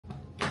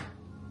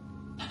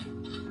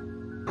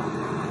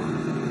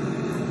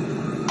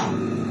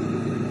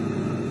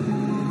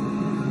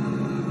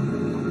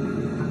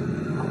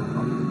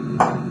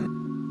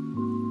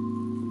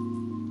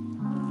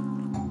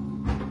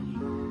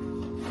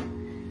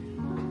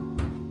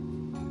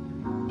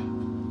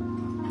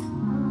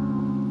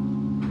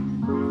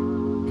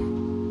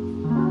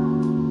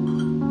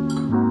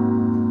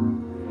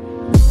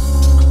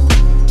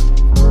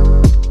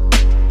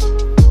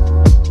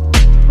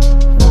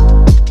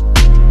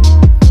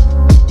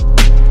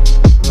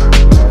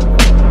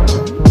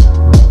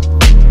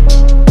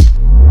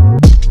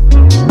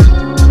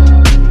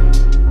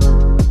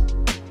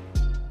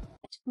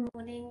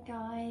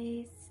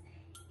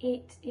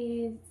It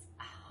is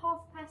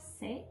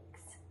 6:30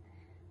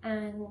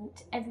 and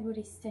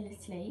everybody's still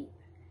asleep,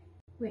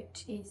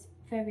 which is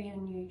very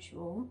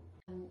unusual.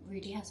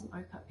 Rudy hasn't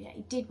woke up yet.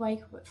 He did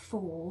wake up at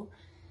 4,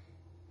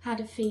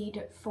 had a feed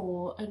at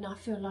 4, and I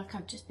feel like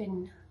I've just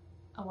been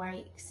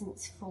awake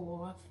since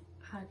 4.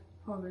 I've had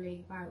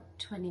probably about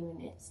 20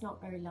 minutes, not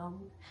very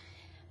long.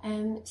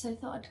 So I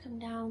thought I'd come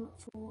down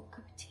for a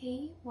cup of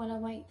tea while I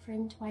wait for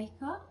him to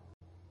wake up.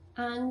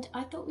 And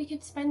I thought we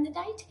could spend the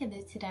day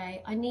together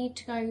today. I need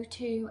to go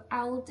to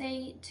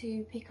Aldi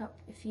to pick up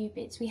a few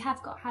bits. We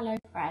have got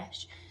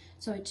HelloFresh,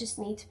 so I just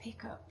need to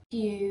pick up a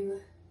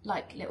few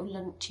like little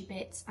lunchy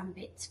bits and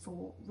bits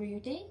for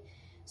Rudy.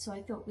 So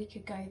I thought we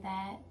could go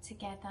there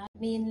together.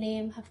 Me and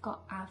Liam have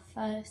got our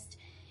first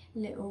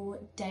little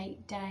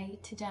date day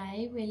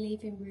today. We're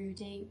leaving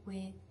Rudy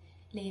with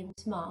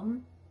Liam's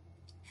mum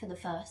for the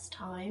first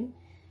time.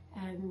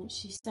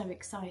 She's so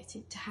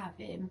excited to have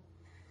him.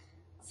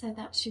 So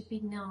that should be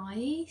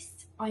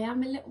nice. I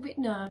am a little bit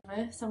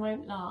nervous, I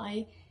won't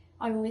lie.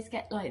 I always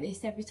get like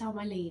this every time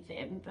I leave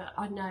him, but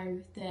I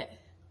know that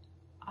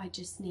I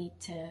just need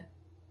to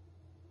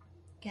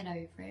get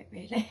over it,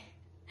 really.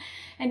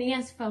 And he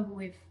has fun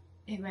with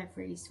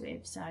whoever he's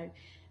with, so,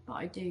 but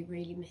I do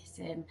really miss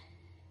him.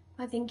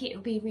 I think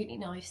it'll be really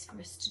nice for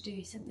us to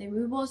do something.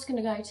 We was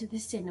going to go to the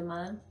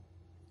cinema,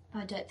 but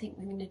I don't think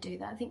we're going to do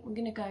that. I think we're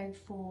going to go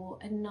for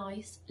a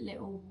nice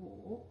little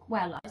walk.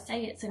 Well, I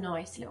say it's a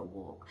nice little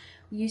walk.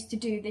 We used to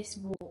do this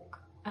walk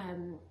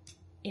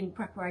in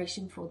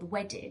preparation for the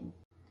wedding,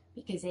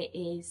 because it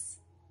is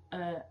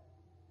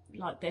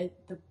like the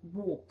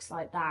walks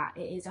like that,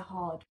 it is a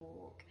hard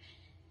walk.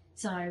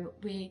 So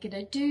we're going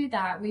to do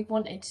that. We've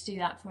wanted to do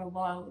that for a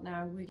while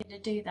now. We're going to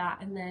do that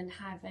and then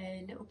have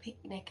a little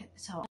picnic at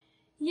the top.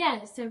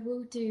 Yeah, so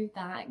we'll do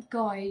that.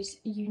 Guys,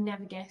 you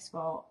never guess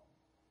what.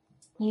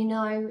 You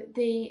know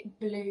the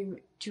blue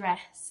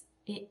dress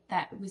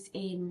that was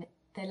in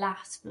the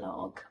last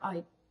vlog?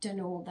 I'd done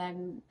all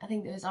them, I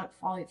think there was like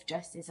 5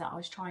 dresses that I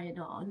was trying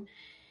on.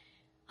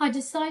 I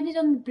decided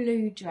on the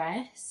blue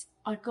dress.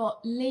 I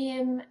got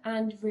Liam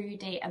and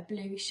Rudy a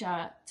blue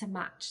shirt to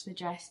match the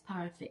dress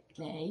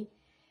perfectly.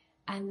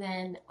 And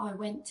then I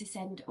went to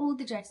send all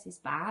the dresses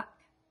back.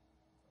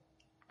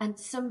 And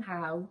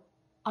somehow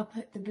I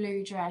put the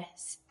blue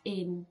dress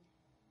in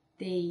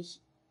the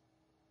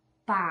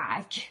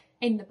bag,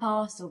 in the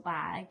parcel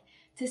bag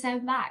to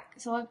send back.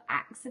 So I've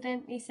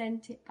accidentally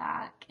sent it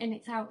back and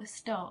it's out of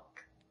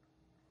stock.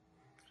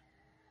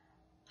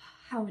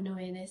 How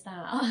annoying is that?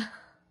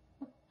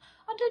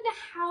 I don't know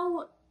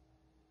how,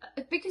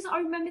 because I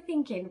remember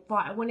thinking,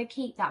 right, I want to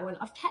keep that one.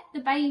 I've kept the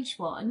beige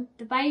one.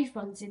 The beige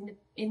one's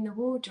in the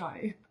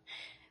wardrobe,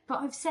 but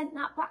I've sent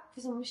that back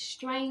for some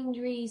strange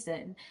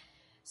reason.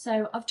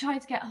 So I've tried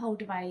to get a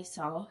hold of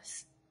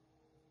ASOS.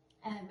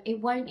 It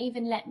won't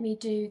even let me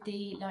do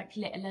the like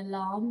little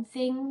alarm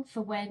thing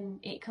for when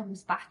it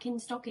comes back in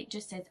stock. It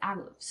just says out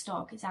of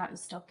stock. It's out of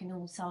stock in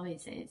all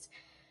sizes.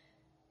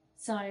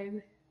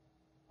 So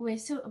we're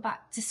sort of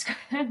back to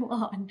square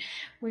one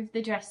with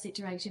the dress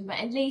situation, but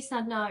at least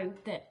I know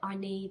that I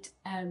need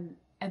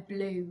a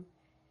blue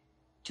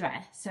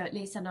dress. So at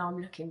least I know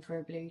I'm looking for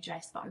a blue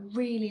dress, but I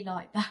really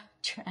like that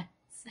dress.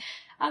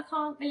 I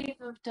can't believe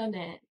I've done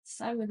it. It's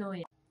so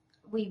annoying.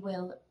 We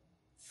will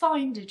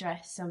find a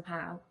dress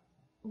somehow.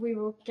 We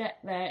will get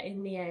there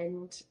in the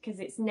end, because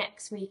it's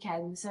next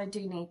weekend, so I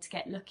do need to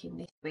get looking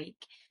this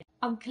week.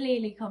 I'm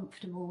clearly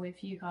comfortable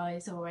with you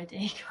guys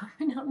already.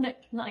 I'm not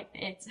looking like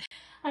this.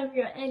 I haven't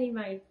got any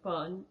makeup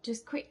on.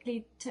 Just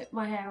quickly took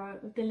my hair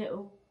out of the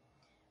little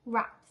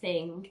wrap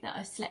thing that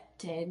I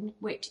slept in,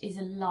 which is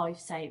a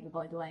lifesaver,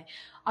 by the way.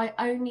 I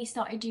only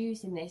started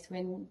using this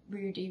when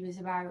Rudy was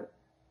about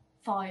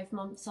 5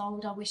 months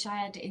old. I wish I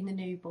had it in the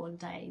newborn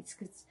days,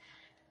 because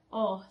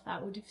oh,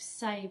 that would have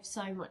saved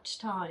so much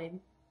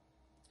time.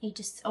 You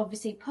just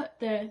obviously put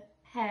the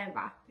hair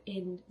wrap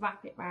in,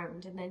 wrap it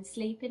round and then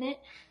sleep in it,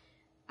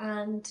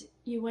 and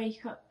you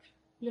wake up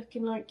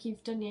looking like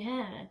you've done your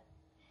hair.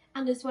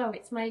 And as well,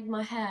 it's made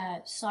my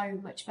hair so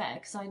much better,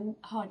 because I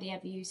hardly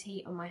ever use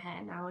heat on my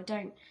hair now. I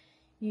don't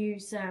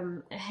use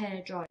a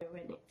hairdryer or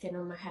anything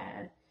on my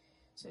hair,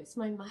 so it's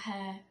made my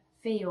hair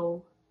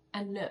feel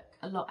and look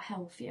a lot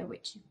healthier,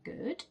 which is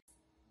good.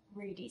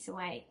 Rudy's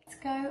awake. Let's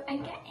go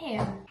and get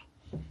him.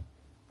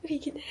 Are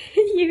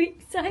you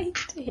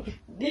excited?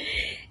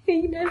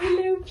 We can have a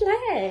little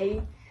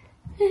play.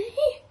 We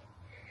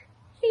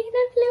can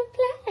have a little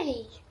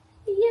play.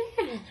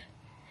 Yeah.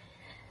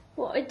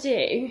 What I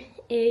do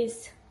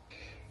is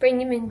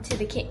bring him into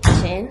the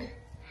kitchen.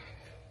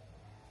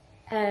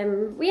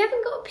 We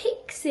haven't got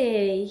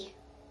Pixie.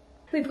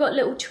 We've got a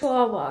little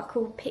chihuahua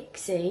called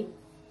Pixie,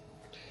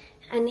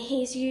 and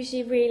he's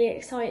usually really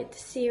excited to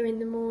see her in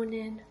the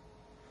morning.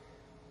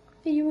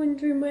 Are you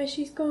wondering where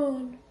she's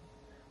gone?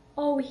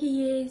 Oh,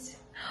 he is.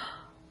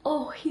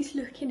 Oh, he's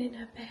looking in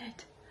her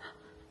bed.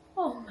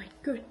 Oh my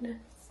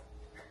goodness.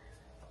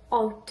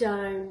 Oh,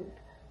 don't.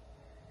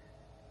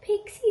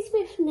 Pixie's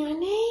with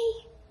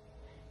Nanny.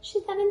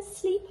 She's having a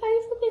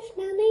sleepover with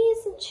Nanny,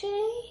 isn't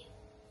she?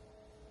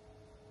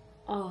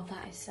 Oh,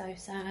 that is so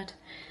sad.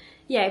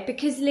 Yeah,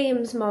 because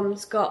Liam's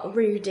mum's got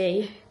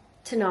Rudy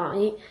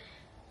tonight,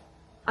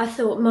 I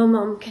thought my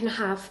mum can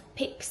have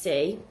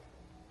Pixie,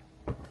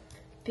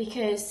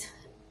 because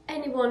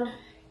anyone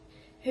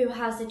who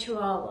has a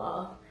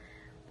Chihuahua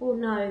will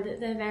know that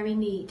they're very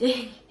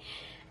needy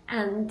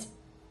and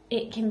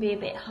it can be a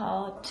bit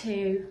hard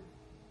to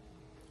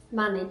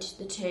manage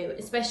the two,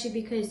 especially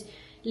because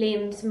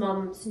Liam's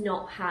mum's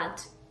not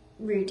had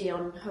Rudy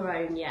on her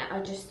own yet.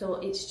 I just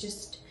thought it's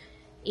just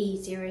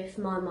easier if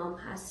my mum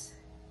has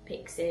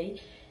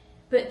Pixie.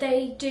 But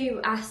they do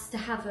ask to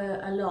have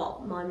a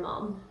lot, my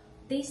mum.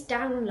 These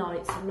down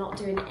lights are not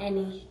doing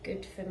any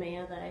good for me,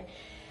 are they?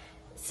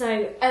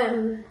 So,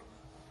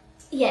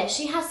 yeah,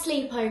 she has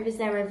sleepovers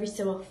there every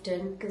so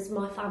often because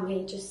my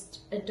family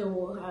just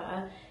adore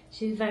her.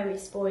 She's very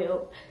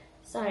spoiled.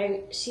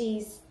 So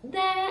she's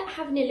there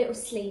having a little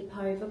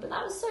sleepover, but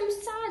that was so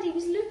sad. He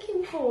was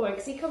looking for her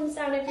because he comes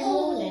down every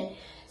morning.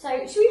 So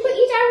should we put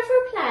you down for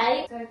a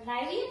play? Go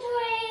play with your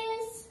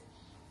toys.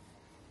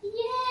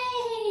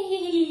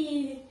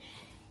 Yay!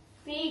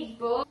 Big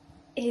boy.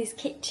 His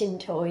kitchen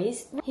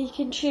toys. He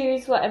can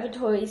choose whatever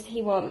toys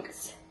he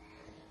wants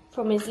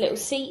from his little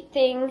seat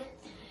thing.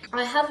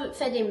 I haven't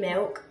fed him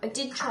milk. I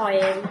did try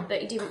him,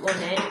 but he didn't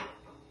want it.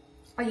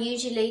 I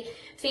usually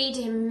feed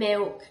him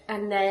milk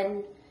and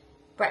then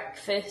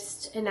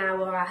breakfast an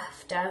hour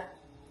after,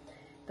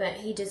 but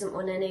he doesn't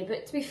want any.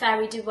 But to be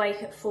fair, he did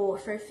wake at 4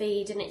 for a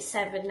feed and it's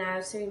 7 now,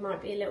 so he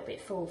might be a little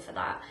bit full for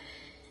that.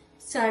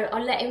 So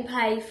I'll let him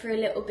play for a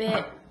little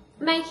bit,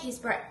 make his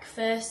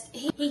breakfast.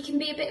 He can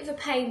be a bit of a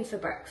pain for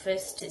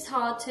breakfast. It's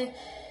hard to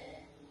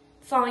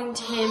find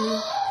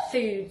him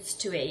foods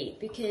to eat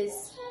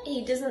because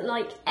he doesn't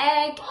like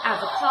egg,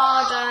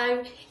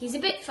 avocado. He's a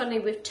bit funny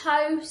with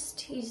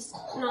toast. He's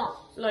not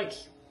like,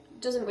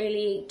 doesn't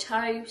really eat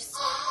toast.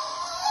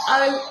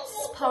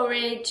 Oats,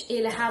 porridge,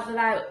 he'll have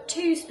about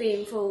 2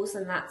 spoonfuls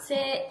and that's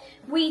it.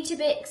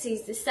 Weetabix,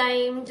 he's the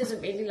same,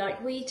 doesn't really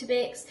like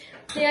Weetabix.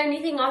 The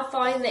only thing I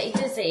find that he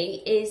does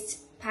eat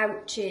is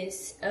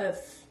pouches of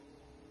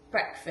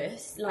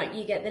breakfast. Like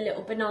you get the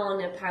little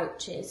banana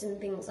pouches and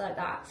things like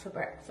that for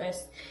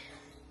breakfast.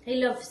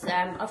 He loves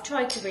them. I've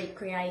tried to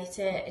recreate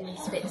it and he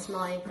spits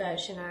my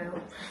version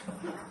out.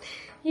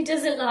 He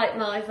doesn't like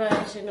my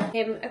version. I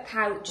give him a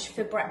pouch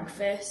for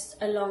breakfast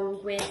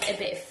along with a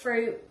bit of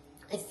fruit.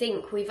 I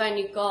think we've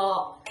only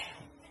got,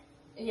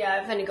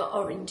 I've only got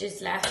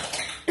oranges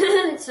left.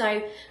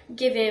 So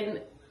give him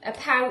a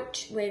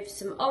pouch with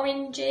some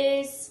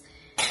oranges.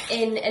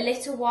 In a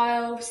little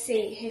while,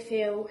 see if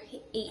he'll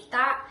eat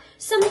that.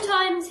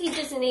 Sometimes he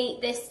doesn't eat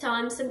this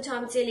time.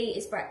 Sometimes he'll eat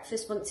his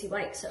breakfast once he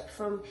wakes up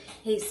from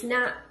his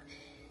nap.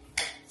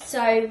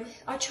 So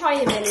I try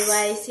him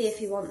anyway, see if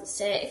he wants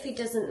it. If he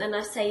doesn't, then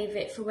I save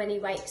it for when he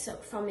wakes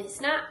up from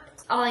his nap.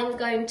 I'm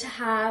going to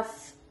have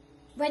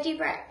Ready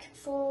Brek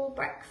for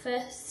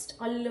breakfast.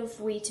 I love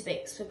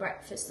Weetabix for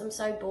breakfast. I'm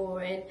so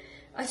boring.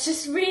 I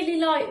just really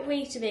like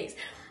Weetabix.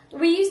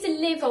 We used to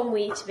live on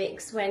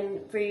Weetabix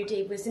when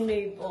Rudy was a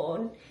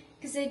newborn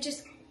because they're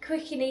just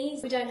quick and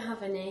easy. We don't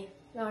have any.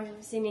 I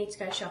obviously need to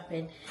go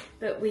shopping,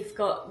 but we've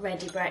got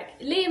Ready Brek.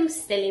 Liam's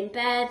still in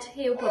bed.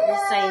 He'll probably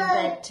stay in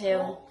bed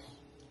till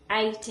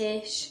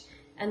 8ish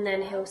and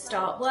then he'll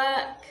start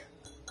work.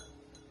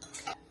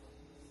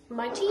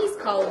 My tea's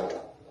cold.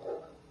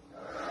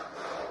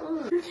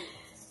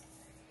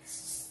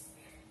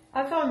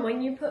 I find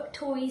when you put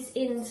toys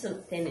in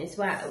something as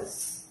well,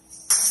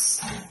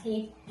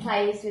 he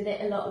plays with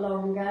it a lot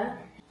longer.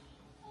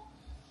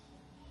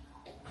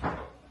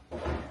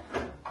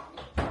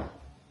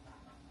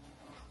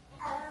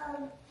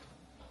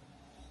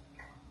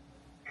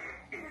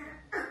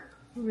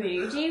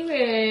 Rudy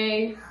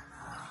Roo,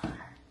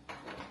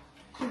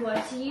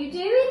 what are you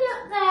doing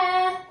up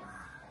there?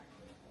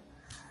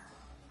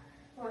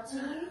 What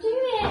are you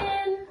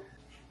doing?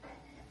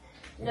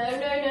 No,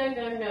 no, no,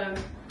 no, no.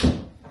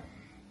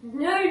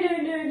 No, no,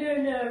 no, no,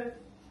 no.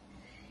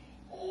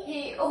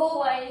 He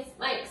always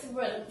makes a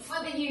run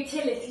for the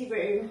utility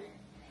room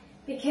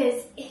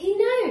because he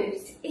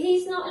knows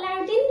he's not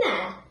allowed in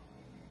there.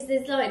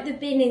 There's like the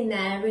bin in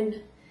there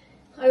and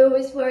I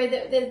always worry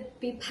that there'd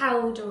be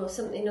powder or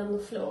something on the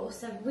floor,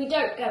 so we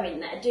don't go in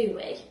there, do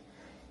we?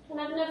 Can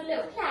I have another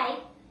little play? I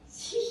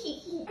can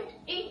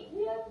eat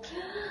you.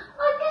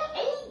 I can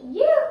eat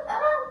you.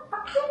 Oh, I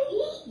can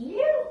eat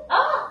you.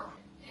 Oh.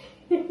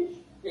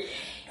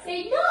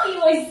 Say, no,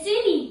 you're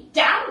silly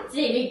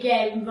dancing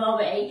again,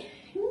 Mommy.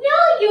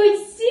 No,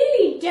 you're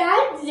silly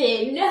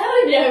dancing. No,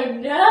 no,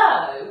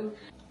 no.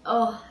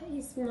 Oh,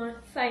 he's my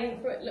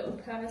favourite little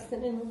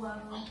person in the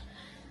world.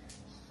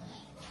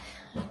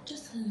 I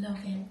just love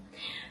him.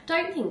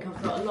 Don't think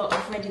I've got a lot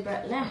of Ready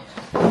Brek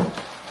left.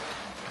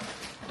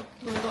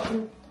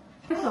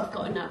 I've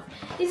got enough.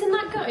 Isn't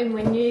that gutting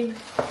when you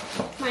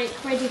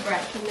make Ready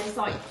Brek and there's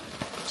like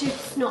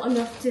just not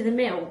enough to the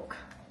milk?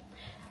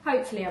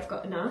 Hopefully I've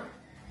got enough.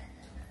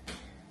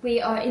 We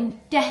are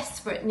in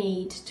desperate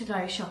need to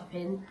go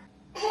shopping.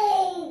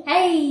 Hey!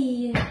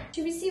 Hey!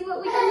 Should we see what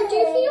we're going to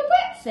do for your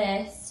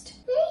breakfast?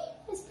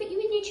 let's put you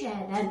in your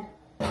chair then.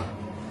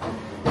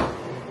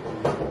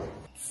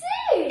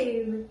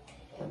 2.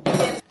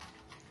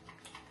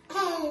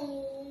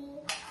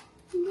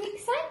 You're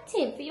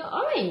excited for your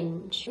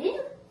orange? Yeah.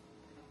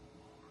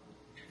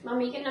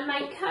 Mummy gonna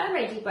make her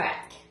ready,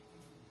 Brack.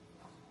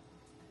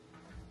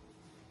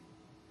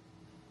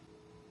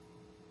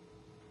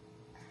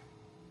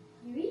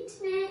 You eating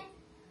it?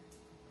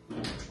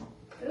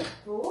 Good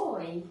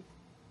boy.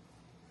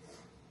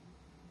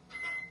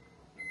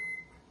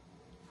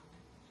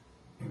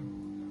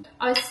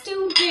 I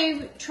still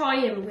do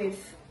try him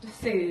with the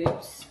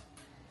foods.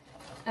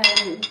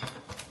 I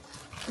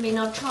mean,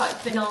 I've tried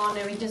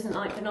banana, he doesn't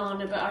like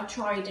banana, but I've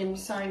tried him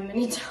so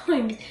many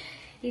times.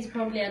 He's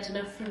probably had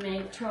enough for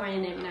me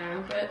trying him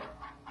now, but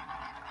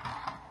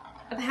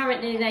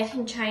apparently they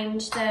can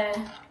change the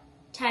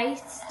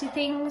taste to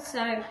things,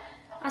 so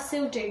I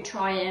still do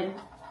try him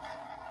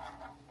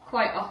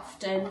quite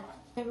often.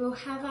 We'll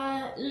have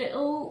a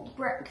little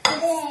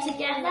breakfast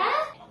together.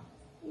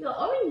 You got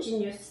orange in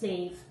your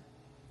sleeve.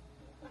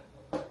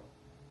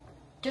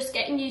 Just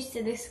getting used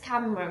to this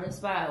camera as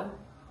well,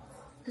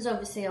 because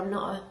obviously I'm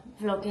not a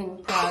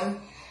vlogging pro.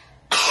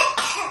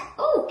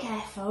 Oh,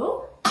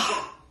 careful.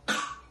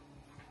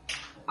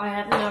 I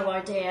have no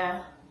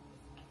idea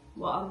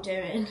what I'm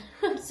doing.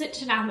 I'm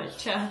such an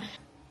amateur.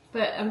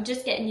 But I'm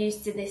just getting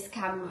used to this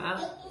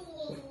camera.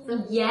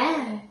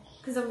 Yeah,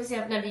 because obviously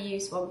I've never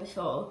used one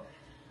before.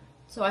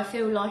 So I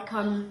feel like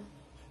I'm,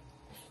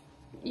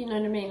 you know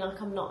what I mean,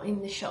 like I'm not in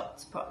the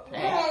shots properly.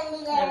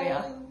 There we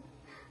are.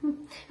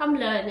 I'm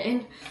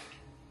learning.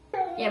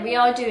 Yeah, we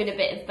are doing a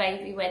bit of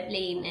baby wet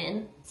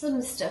leaning.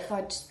 Some stuff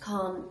I just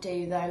can't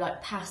do though,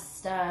 like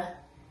pasta,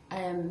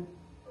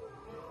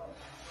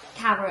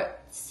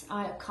 carrots.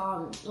 I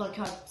can't, like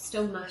I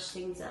still mash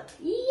things up.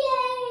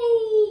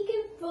 Yay!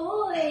 Good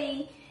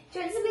boy! Do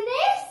you want some of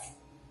this?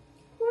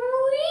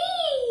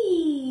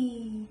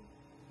 Whee!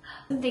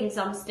 Some things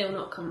I'm still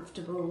not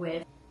comfortable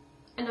with.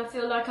 And I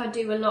feel like I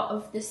do a lot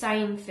of the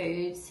same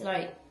foods,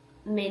 like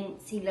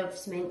mince. He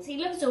loves mince. He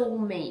loves all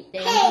meat. He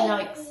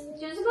likes,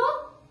 just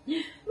what?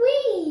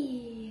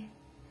 Whee!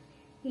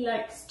 He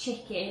likes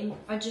chicken.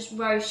 I just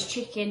roast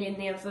chicken in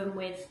the oven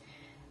with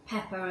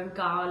pepper and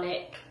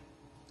garlic.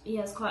 He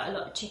has quite a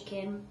lot of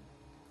chicken.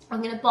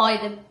 I'm going to buy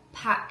the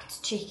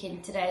packed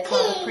chicken today as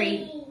well, the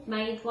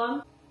pre-made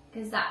one,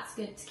 because that's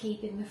good to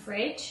keep in the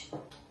fridge.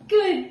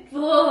 Good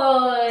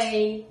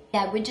boy!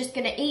 Yeah, we're just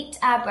going to eat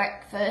our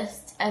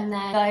breakfast and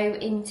then go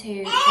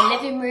into the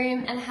living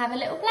room and have a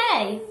little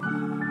play.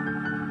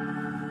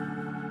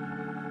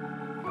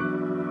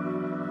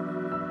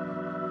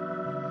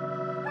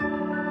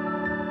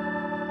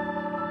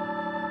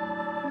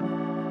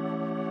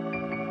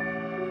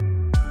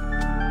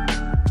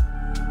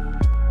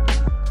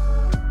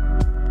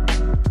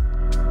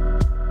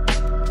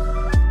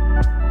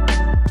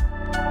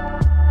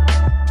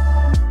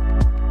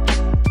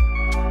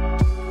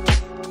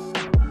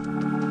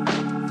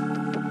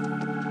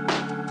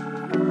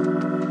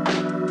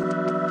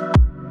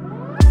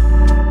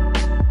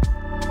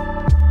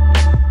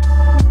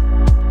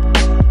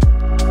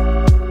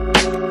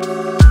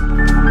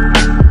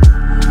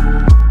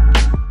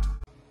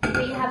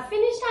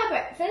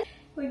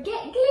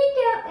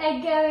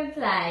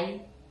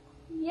 Play.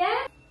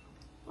 Yeah?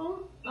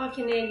 Oh, I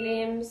can hear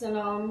Liam's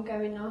alarm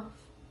going off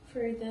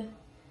through the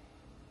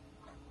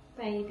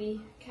baby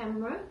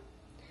camera.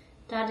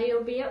 Daddy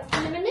will be up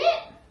in a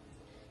minute.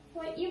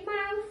 Wipe your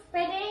mouth.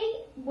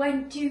 Ready?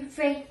 1, 2,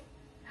 3.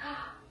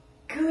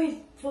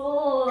 Good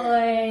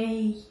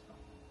boy.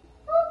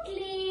 Oh,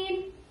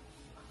 Liam.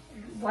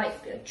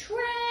 Wipe your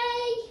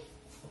tray.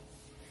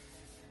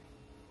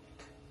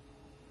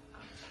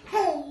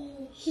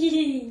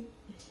 Hey.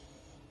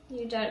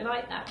 You don't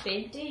like that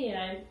bit, do you?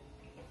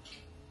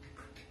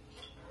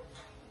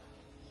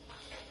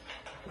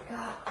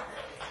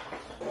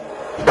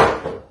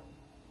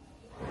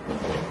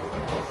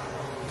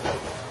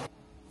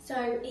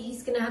 So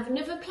he's going to have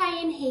another play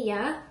in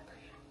here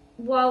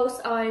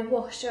whilst I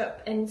wash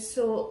up and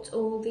sort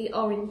all the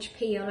orange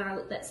peel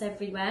out that's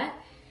everywhere.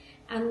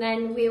 And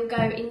then we'll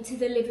go into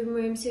the living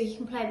room so he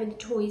can play with the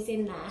toys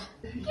in there.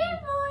 Good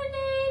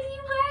morning,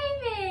 you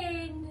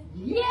waving?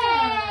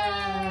 Yay!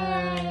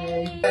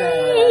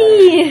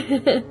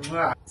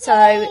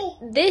 So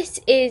this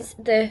is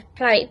the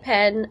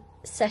playpen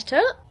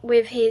setup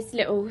with his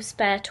little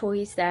spare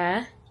toys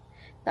there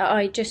that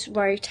I just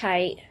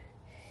rotate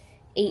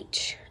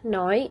each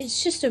night.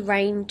 It's just a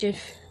range of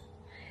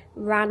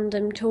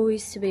random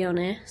toys, to be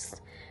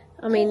honest.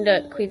 I mean,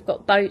 look, we've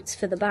got boats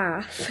for the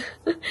bath.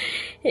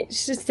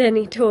 It's just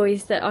any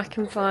toys that I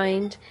can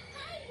find.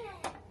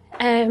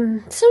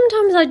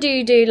 Sometimes I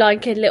do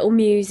like a little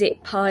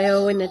music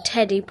pile and a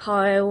teddy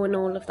pile and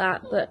all of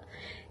that, but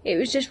it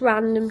was just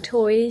random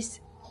toys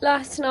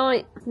last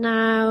night.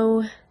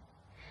 Now,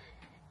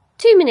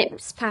 2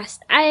 minutes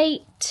past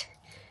 8,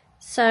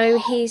 so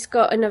he's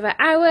got another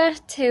hour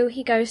till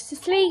he goes to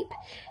sleep.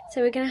 So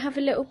we're going to have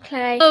a little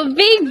play. Oh,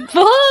 big boy!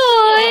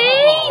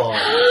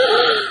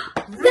 Oh.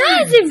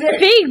 That's a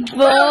big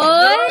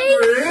boy!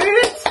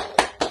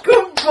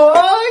 Good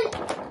boy!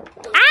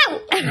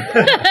 Ow!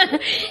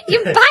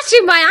 You're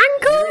bashing my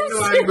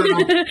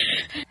ankles!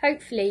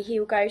 Hopefully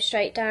he'll go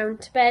straight down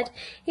to bed.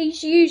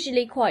 He's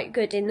usually quite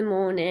good in the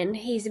morning.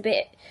 He's a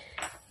bit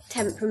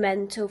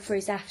temperamental for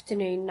his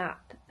afternoon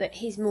nap, but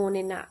his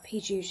morning nap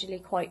he's usually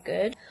quite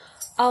good.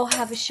 I'll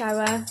have a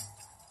shower,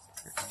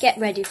 get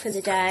ready for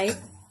the day.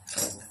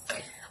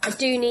 I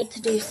do need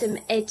to do some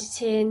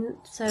editing,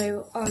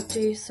 so I'll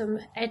do some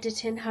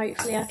editing.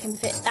 Hopefully I can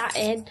fit that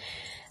in.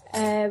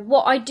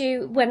 What I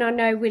do when I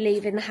know we're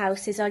leaving the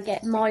house is I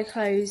get my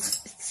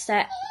clothes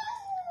set,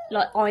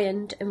 like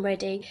ironed and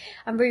ready,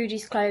 and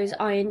Rudy's clothes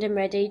ironed and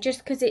ready, just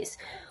because it's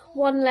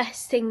one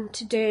less thing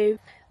to do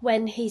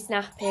when he's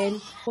napping.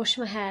 Washed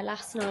my hair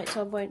last night,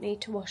 so I won't need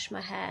to wash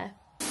my hair.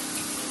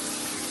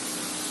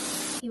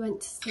 He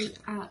went to sleep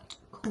at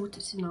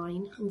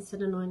 9:15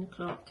 instead of 9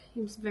 o'clock.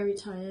 He was very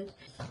tired.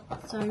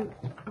 So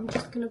I'm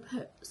just going to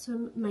put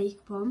some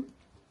makeup on.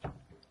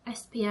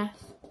 SPF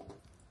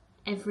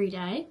every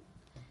day,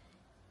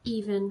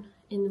 even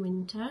in the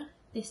winter.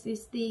 This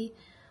is the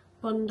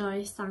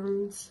Bondi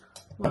Sands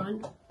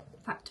one,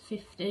 factor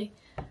 50.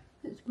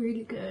 It's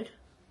really good.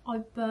 I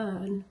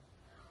burn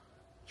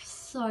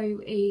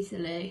so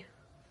easily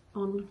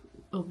on,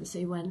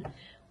 obviously, when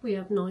we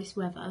have nice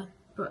weather,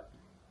 but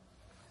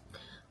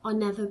I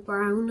never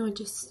brown, I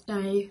just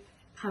stay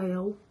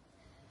pale,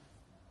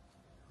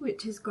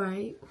 which is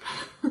great.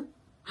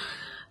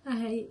 I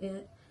hate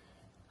it.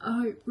 I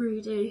hope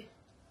Rudy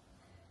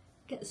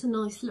gets a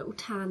nice little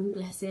tan,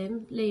 bless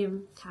him.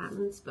 Liam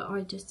tans, but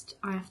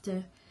I have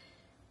to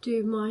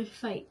do my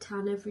fake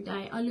tan every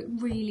day. I look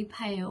really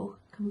pale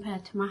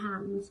compared to my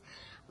hands,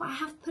 but I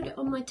have put it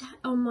on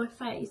my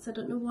face. I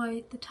don't know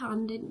why the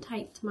tan didn't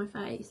take to my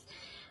face.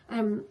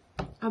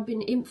 I've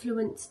been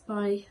influenced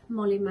by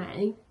Molly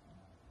May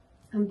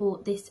and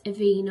bought this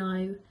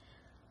Aveeno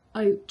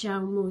Oat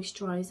Gel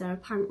Moisturiser.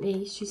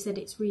 Apparently she said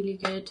it's really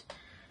good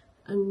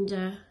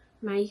under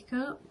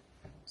makeup,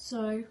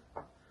 so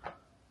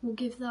we'll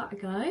give that a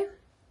go.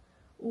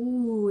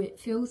 Ooh, it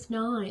feels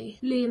nice.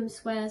 Liam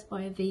swears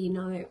by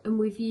Aveeno, and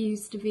we've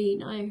used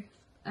Aveeno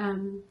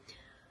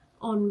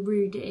on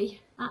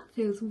Rudy. That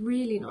feels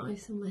really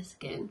nice on my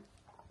skin.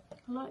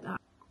 I like that.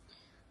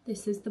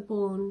 This is the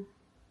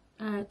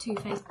Too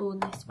Faced Born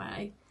This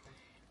Way.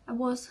 I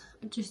was,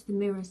 just the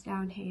mirrors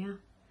down here,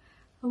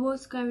 I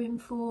was going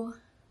for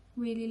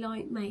really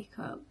light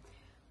makeup,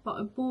 but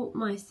I bought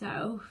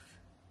myself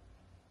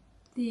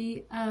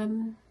the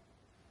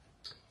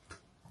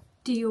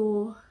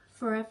Dior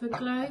Forever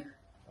Glow.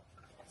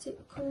 Is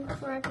it called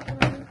Forever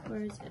Glow?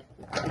 Where is it?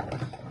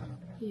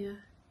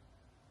 Here.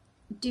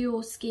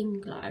 Dior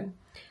Skin Glow.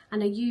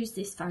 And I used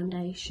this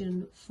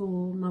foundation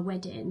for my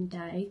wedding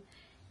day,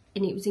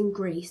 and it was in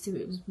Greece, so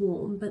it was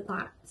warm, but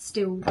that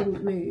still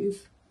didn't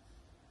move.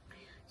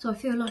 So I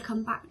feel like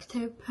I'm back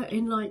to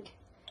putting like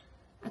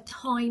a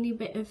tiny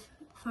bit of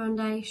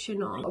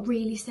foundation on. I've got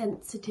really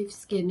sensitive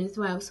skin as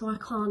well, so I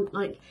can't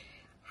like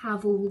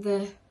have all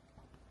the,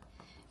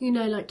 you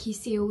know, like you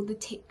see all the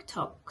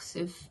TikToks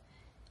of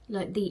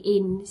like the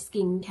in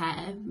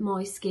skincare.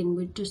 My skin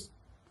would just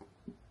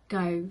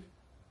go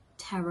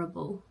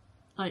terrible,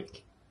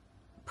 like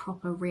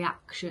proper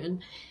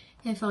reaction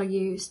if I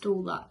used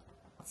all that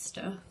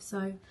stuff.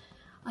 So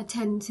I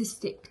tend to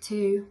stick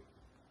to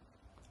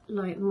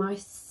like my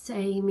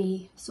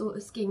samey sort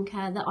of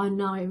skincare that I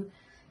know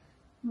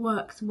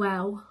works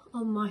well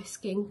on my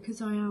skin, because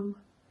I am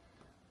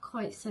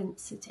quite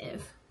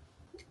sensitive.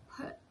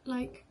 Put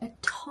like a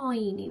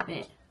tiny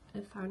bit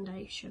of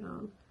foundation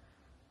on,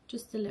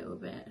 just a little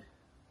bit.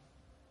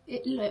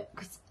 It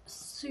looks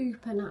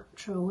super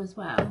natural as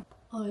well.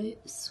 I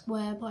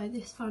swear by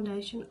this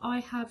foundation. I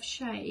have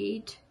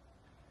shade,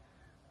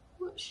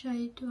 what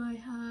shade do I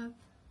have?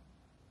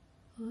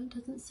 Oh, it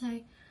doesn't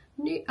say.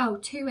 New, oh,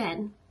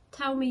 2N.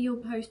 Tell me you're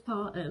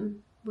postpartum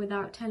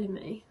without telling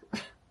me.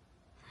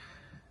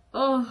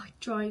 Oh, it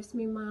drives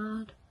me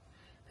mad.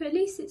 But at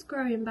least it's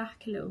growing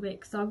back a little bit,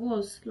 because I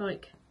was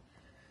like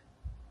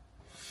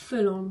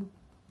full on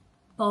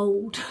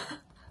bold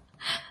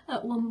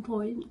at one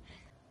point.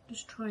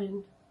 Just try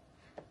and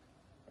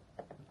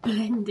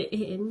blend it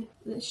in.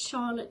 The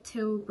Charlotte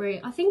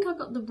Tilbury. I think I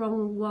got the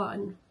wrong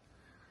one.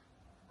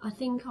 I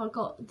think I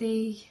got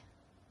the,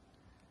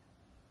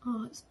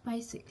 oh, it's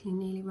basically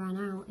nearly ran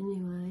out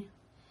anyway.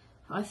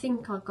 I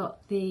think I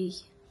got the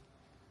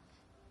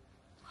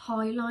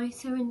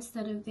highlighter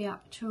instead of the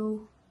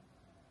actual,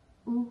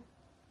 oh,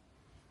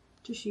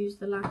 just use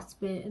the last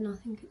bit, and I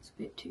think it's a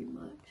bit too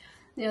much.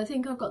 Yeah, I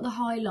think I got the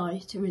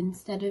highlighter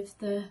instead of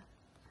the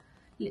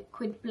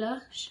liquid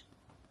blush.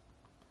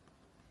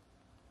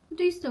 I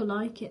do still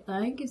like it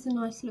though, it gives a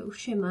nice little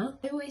shimmer.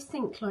 I always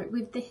think like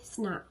with this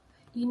nap,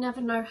 you never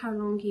know how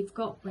long you've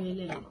got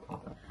really.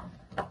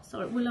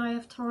 So will I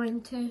have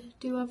time to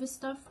do other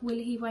stuff? Will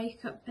he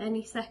wake up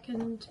any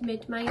second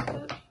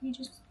mid-makeup? You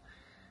just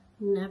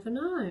never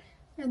know.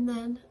 And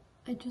then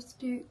I just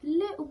do a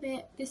little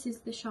bit. This is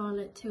the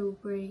Charlotte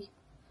Tilbury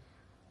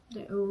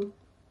little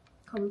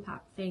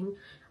compact thing.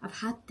 I've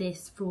had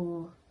this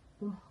for,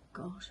 oh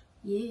gosh,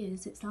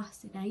 years. It's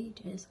lasted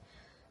ages.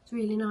 It's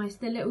really nice.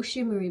 The little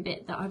shimmery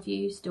bit that I've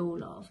used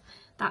all of,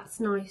 that's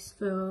nice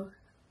for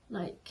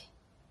like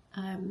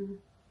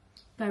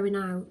going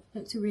out.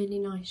 It's a really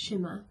nice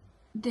shimmer.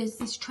 There's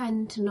this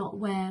trend to not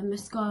wear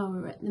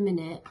mascara at the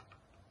minute.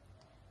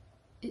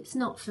 It's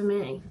not for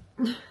me.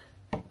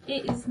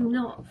 It is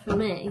not for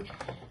me.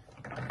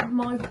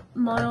 My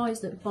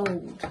eyes look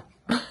bold.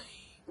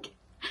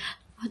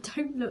 I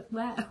don't look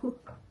well.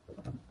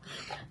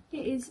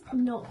 It is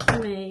not for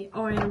me.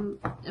 I am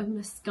a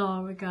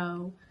mascara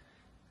girl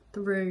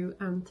through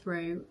and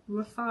through.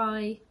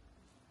 Refi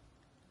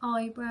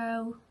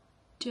eyebrow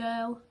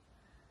gel.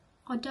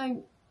 I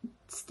don't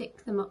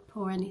stick them up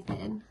or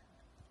anything.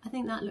 I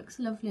think that looks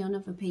lovely on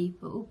other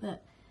people,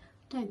 but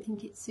I don't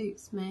think it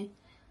suits me.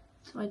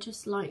 So I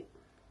just like,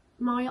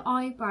 my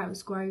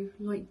eyebrows grow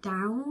like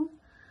down,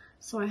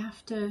 so I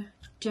have to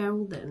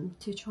gel them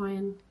to try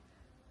and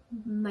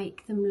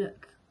make them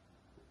look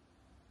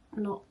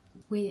not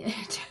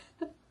weird.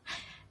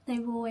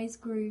 They've always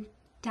grew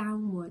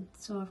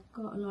downwards, so I've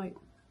got to like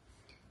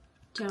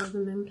gel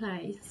them in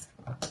place.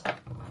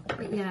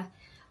 But yeah,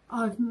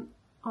 I'm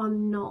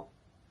not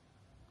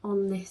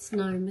on this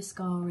no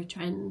mascara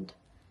trend.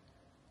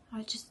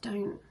 I just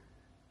don't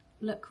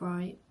look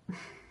right.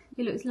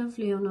 It looks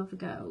lovely on other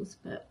girls,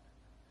 but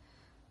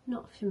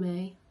not for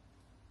me.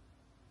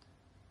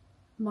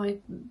 My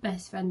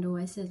best friend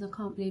always says, I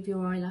can't believe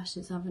your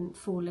eyelashes haven't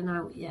fallen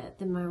out yet,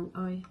 the amount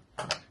I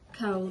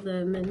curl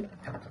them. And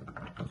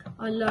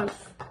I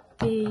love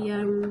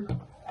the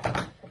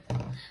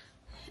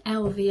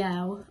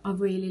LVL, I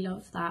really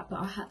love that, but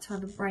I had to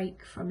have a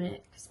break from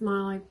it because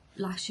my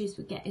eyelashes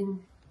were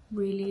getting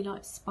really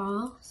like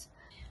sparse,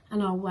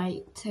 and I'll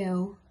wait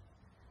till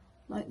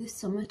like the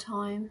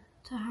summertime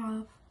to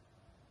have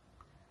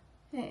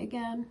it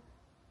again.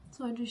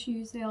 So I just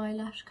use the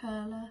eyelash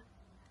curler.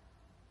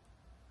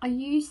 I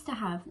used to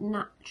have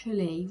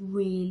naturally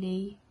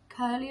really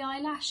curly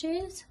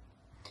eyelashes,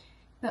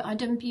 but I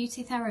done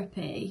beauty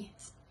therapy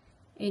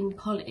in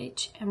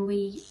college and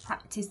we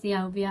practiced the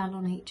LVL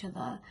on each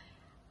other,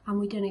 and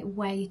we done it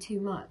way too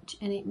much,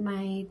 and it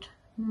made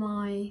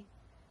my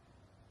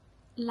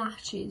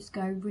lashes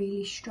go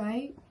really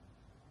straight.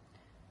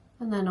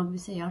 And then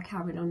obviously I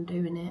carried on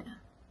doing it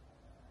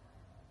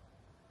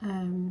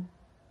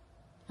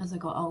as I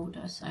got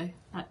older, so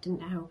that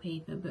didn't help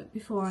either. But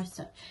before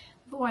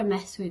I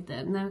messed with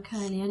them, they were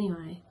curly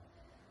anyway,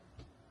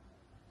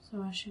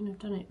 so I shouldn't have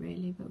done it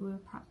really, but we were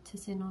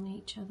practicing on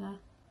each other.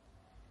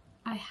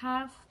 I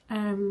have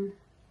the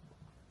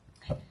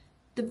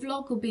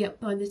vlog will be up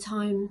by the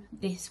time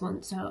this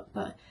one's up,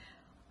 but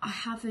I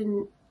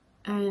haven't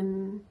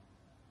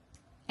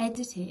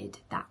edited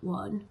that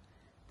one,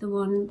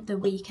 the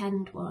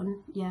weekend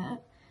one,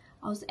 yet.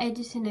 I was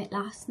editing it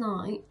last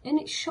night and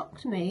it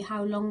shocked me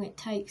how long it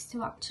takes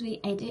to actually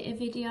edit a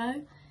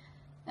video,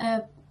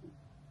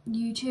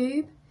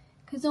 YouTube,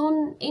 because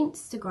on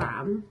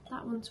Instagram,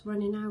 that one's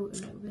running out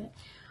a little bit,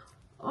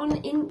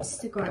 on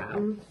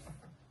Instagram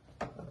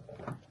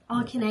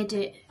I can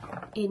edit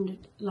in,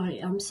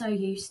 like, I'm so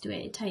used to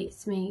it, it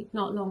takes me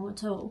not long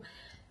at all.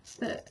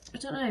 But I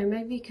don't know,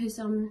 maybe because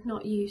I'm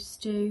not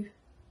used to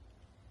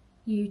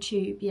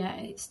YouTube yet,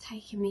 it's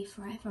taken me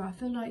forever. I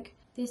feel like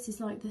this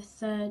is like the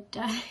 3rd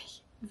day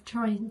of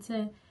trying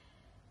to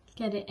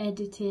get it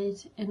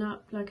edited and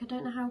up. Like, I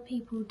don't know how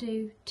people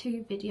do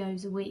 2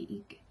 videos a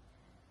week,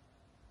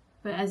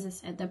 but as I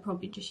said, they're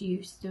probably just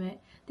used to it.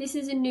 This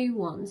is a new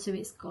one, so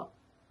it's got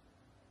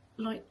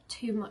like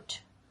too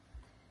much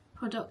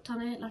product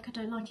on it. Like, I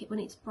don't like it when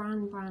it's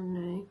brand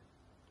new.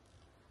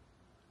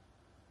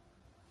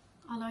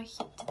 I like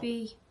it to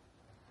be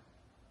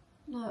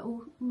like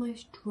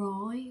almost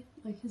dry,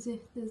 like as if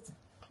there's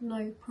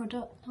no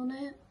product on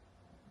it.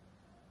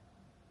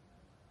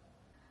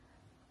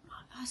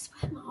 I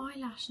swear my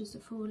eyelashes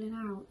are falling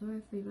out,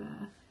 they're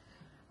everywhere.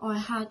 I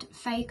had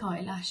fake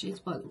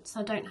eyelashes once,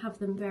 I don't have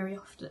them very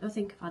often, I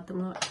think I've had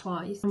them like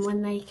twice. And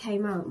when they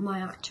came out, my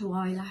actual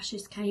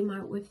eyelashes came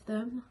out with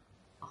them.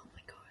 Oh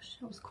my gosh,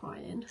 I was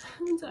crying.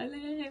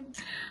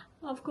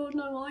 I've got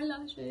no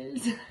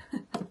eyelashes.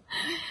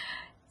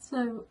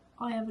 So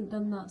I haven't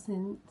done that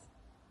since.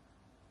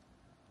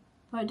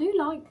 But I do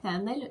like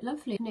them, they look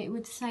lovely. And it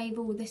would save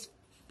all this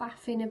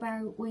faffing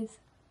about with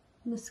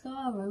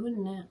mascara,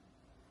 wouldn't it?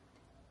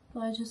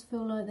 But I just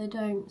feel like they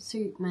don't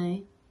suit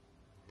me,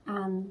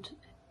 and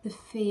the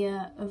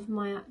fear of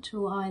my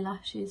actual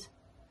eyelashes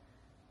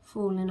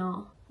falling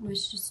off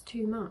was just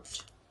too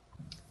much.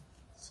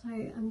 So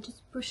I'm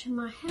just brushing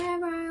my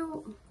hair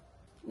out.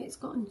 It's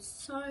gotten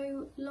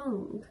so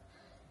long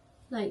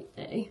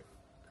lately.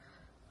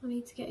 I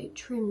need to get it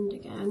trimmed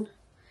again.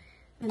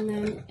 And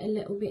then a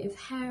little bit of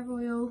hair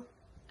oil.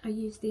 I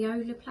use the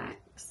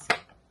Olaplex.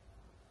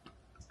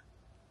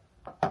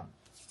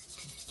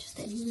 Just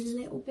a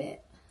little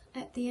bit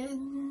at the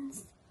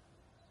ends.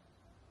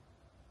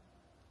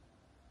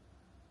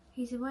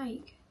 He's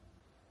awake.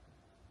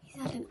 He's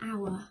had an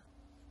hour.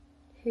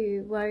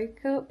 Who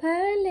woke up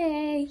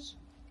early?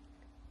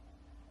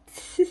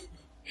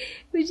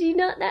 Was you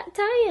not that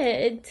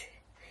tired?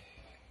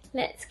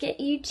 let's get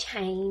you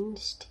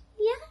changed.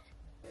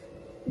 Yeah.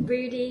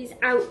 Rudy's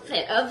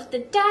outfit of the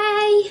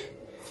day.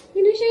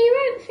 You gonna show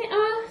your outfit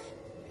off?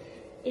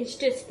 It's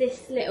just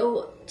this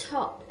little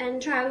top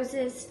and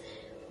trousers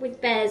with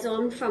bears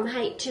on from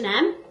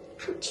H&M.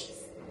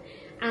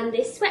 And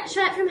this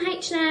sweatshirt from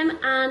H&M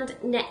and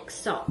neck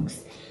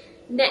socks.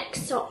 Neck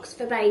socks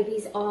for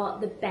babies are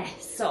the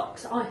best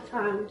socks I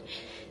found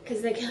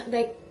because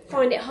they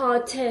find it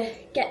hard to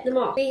get them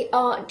off. We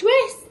are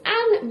dressed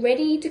and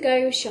ready to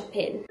go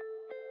shopping.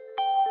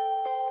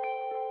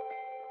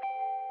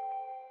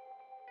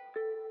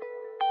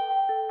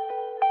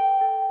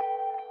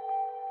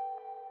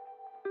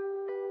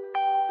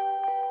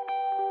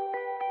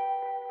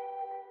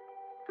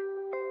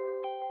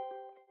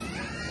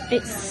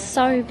 It's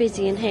so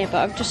busy in here, but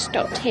I've just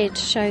stopped here to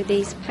show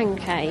these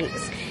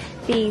pancakes.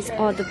 These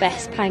are the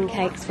best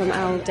pancakes from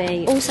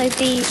Aldi. Also,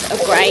 these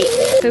are great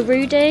for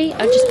Rudy.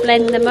 I just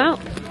blend them up,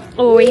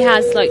 or he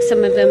has like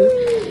some of them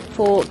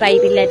for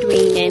baby-led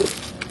weaning.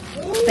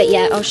 But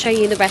yeah, I'll show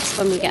you the rest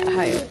when we get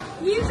home.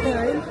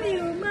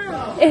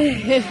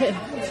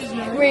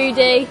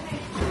 Rudy,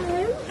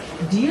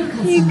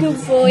 you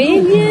good boy,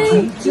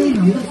 aren't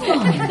you?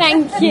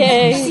 Thank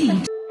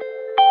you.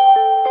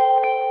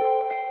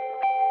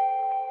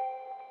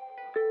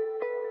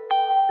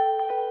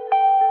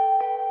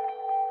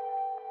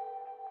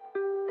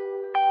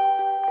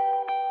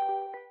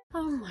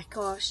 Oh my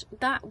gosh,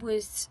 that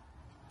was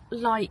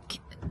like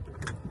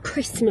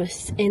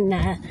Christmas in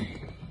there.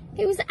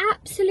 It was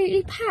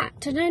absolutely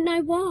packed. I don't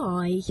know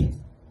why.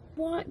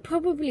 Why?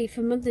 Probably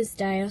for Mother's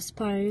Day, I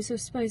suppose. I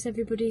suppose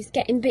everybody's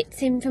getting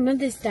bits in for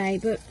Mother's Day,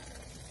 but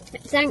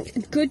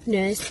thank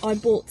goodness I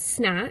bought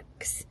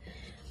snacks.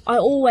 I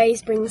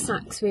always bring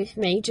snacks with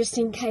me just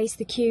in case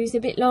the queue's a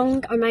bit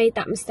long. I made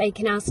that mistake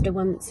in Asda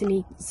once and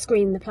he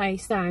screamed the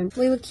place down.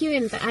 We were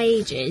queuing for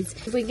ages.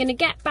 We're going to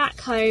get back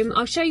home.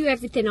 I'll show you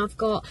everything I've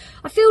got.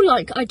 I feel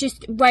like I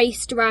just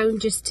raced around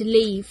just to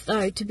leave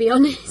though, to be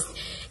honest,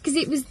 because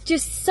it was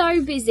just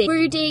so busy.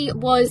 Rudy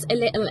was a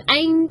little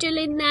angel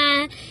in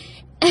there.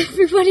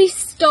 Everybody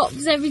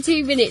stops every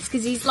 2 minutes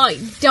because he's like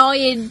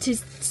dying to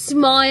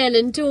smile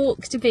and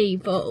talk to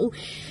people.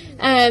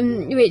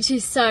 Which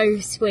is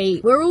so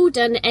sweet. We're all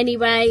done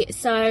anyway,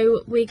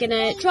 so we're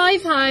gonna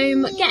drive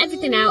home, get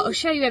everything out. I'll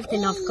show you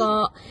everything I've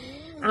got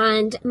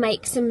and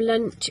make some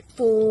lunch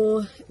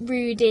for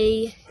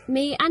Rudy,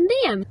 me and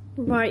Liam.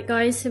 Right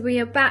guys, so we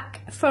are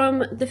back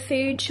from the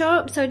food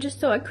shop, so I just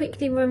thought I'd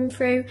quickly run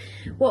through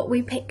what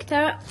we picked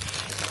up.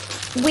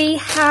 We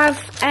have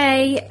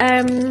a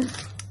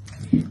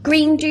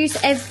green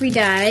juice every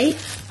day.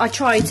 I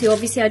try to,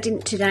 obviously I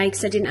didn't today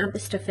because I didn't have the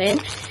stuff in.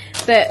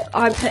 But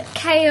I put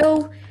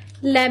kale,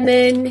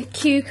 lemon,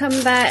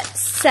 cucumber,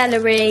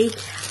 celery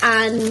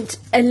and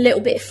a little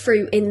bit of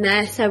fruit in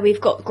there. So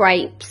we've got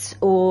grapes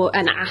or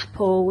an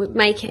apple. We'll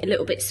make it a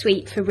little bit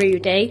sweet for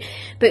Rudy.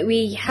 But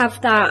we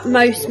have that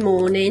most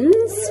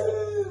mornings.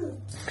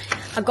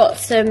 I've got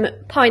some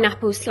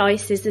pineapple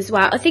slices as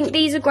well. I think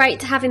these are great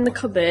to have in the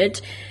cupboard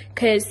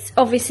because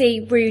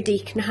obviously Rudy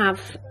can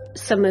have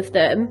some of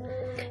them.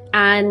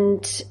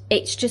 And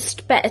it's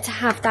just better to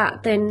have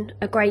that than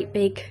a great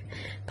big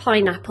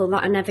pineapple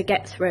that I never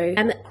get through.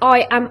 And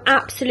I am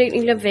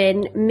absolutely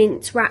loving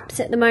mince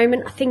wraps at the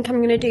moment. I think I'm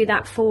going to do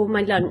that for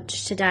my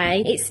lunch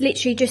today. It's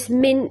literally just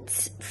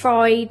mince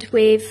fried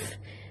with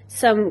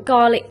some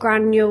garlic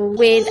granule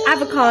with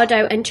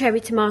avocado and cherry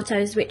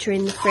tomatoes, which are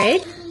in the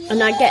fridge.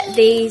 And I get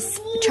these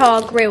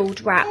char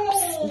grilled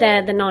wraps.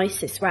 They're the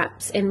nicest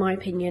wraps in my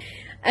opinion.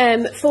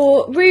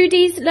 For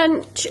Rudy's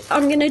lunch,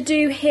 I'm going to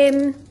do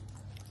him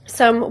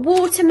some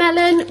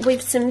watermelon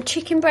with some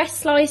chicken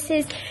breast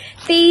slices.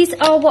 These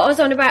are what I was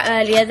on about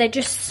earlier. They're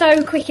just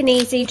so quick and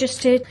easy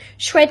just to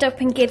shred up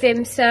and give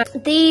him some.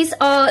 These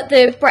are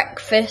the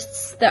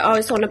breakfasts that I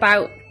was on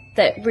about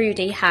that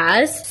Rudy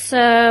has.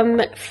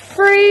 Some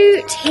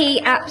fruit. He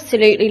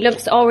absolutely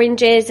loves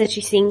oranges, as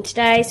you've seen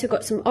today. So we've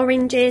got some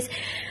oranges.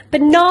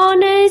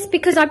 Bananas,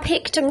 because I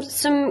picked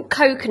some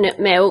coconut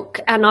milk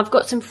and I've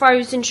got some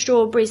frozen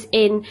strawberries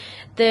in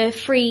the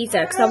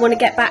freezer because I want to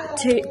get back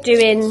to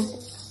doing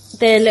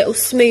the little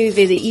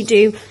smoothie that you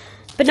do,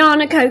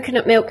 banana,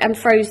 coconut milk and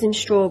frozen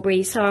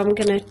strawberries, so I'm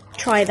going to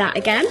try that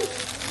again.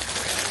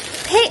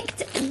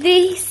 Picked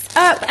this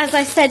up, as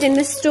I said, in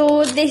the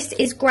store. This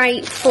is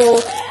great for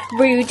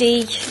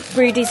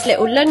Rudy's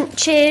little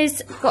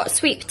lunches. Got a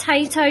sweet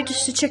potato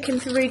just to chuck in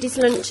for Rudy's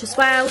lunch as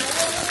well.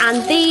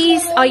 And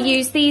these, I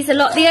use these a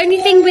lot. The only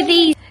thing with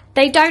these,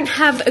 they don't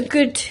have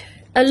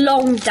a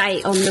long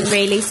date on them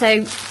really,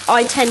 so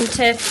I tend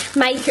to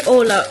make it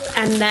all up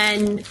and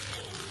then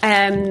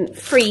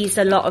freeze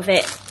a lot of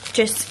it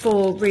just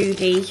for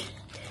Rudy's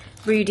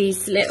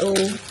little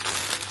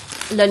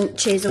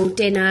lunches or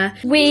dinner.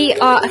 We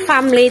are a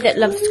family that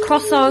loves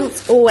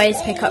croissants,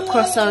 always pick up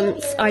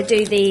croissants. I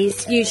do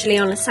these usually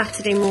on a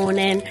Saturday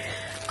morning.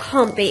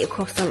 Can't beat a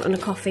croissant and a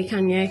coffee,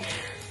 can you?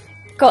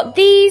 got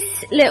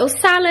these little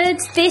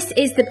salads. This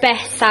is the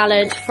best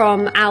salad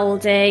from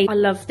Aldi. I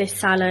love this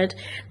salad.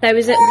 They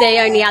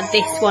only had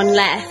this one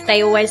left.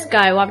 They always go.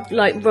 I've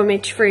like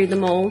rummaged through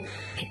them all.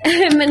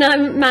 And I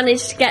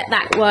managed to get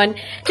that one.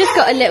 Just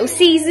got a little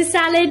Caesar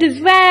salad as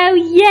well.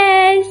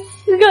 Yes,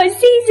 we've got a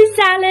Caesar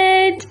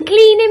salad.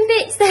 Cleaning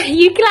bits there.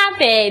 You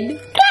clapping?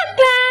 Clap,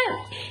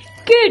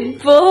 clap.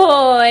 Good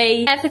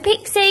boy. For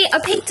Pixie, I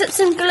picked up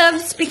some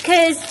gloves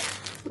because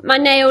my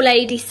nail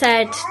lady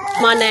said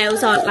my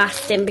nails aren't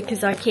lasting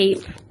because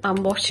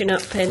I'm washing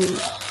up, and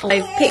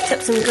I've picked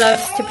up some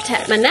gloves to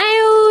protect my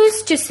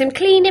nails. Just some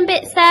cleaning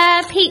bits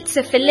there.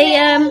 Pizza for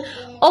Liam.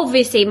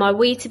 Obviously my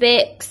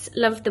Weetabix.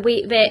 Love the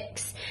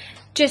Weetabix.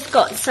 Just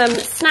got some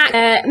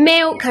snack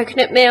milk,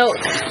 coconut milk.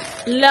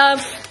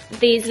 Love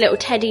these little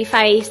teddy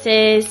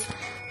faces.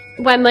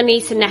 When my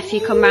niece and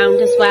nephew come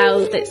round as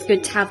well, that's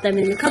good to have them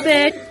in the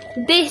cupboard.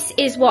 This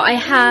is what I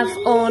have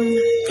on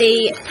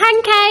the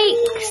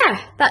pancakes. Yeah,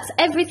 that's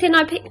everything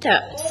I picked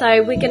up.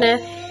 So we're gonna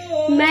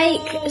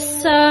make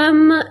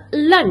some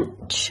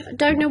lunch. I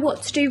don't know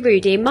what to do,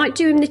 Rudy. Might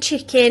do him the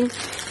chicken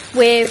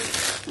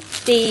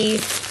with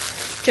these,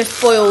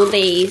 just boil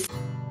these.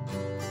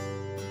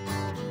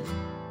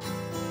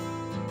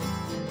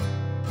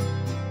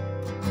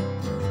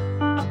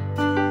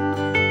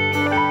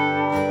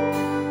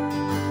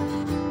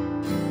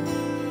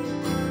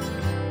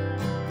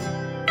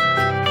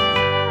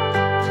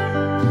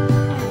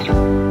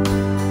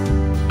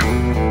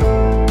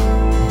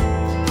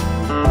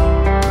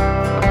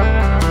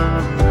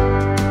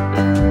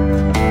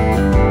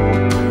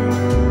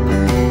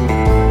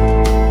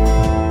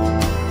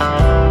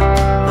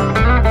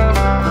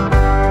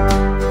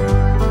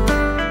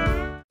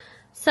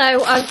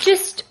 So I've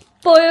just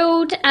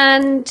boiled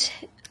and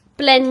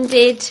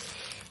blended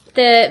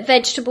the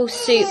vegetable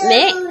soup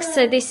mix.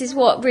 So this is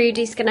what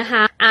Rudy's going to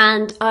have.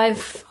 And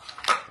I've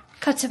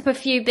cut up a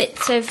few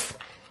bits of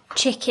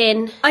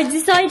chicken. I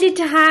decided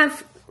to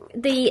have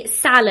the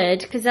salad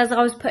because as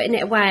I was putting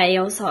it away,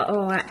 I was like,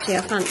 oh, actually,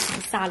 I fancy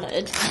the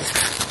salad.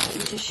 Let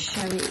me just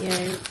show it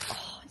you.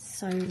 Oh, it's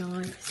so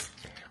nice.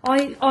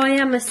 I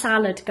am a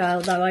salad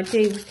girl, though. I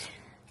do...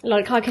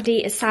 Like, I could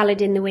eat a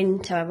salad in the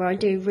winter, I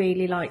do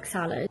really like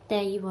salad.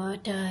 There you are,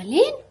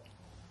 darling.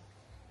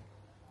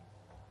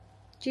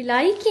 Do you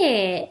like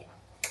it?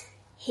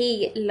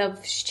 He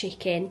loves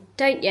chicken,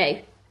 don't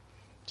you?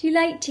 Do you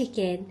like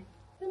chicken?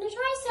 Want to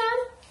try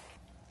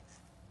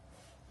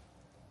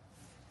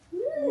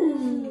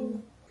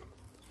some?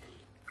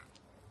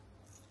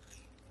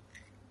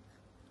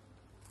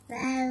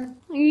 Wow.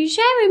 Are you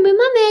sharing with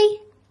Mummy?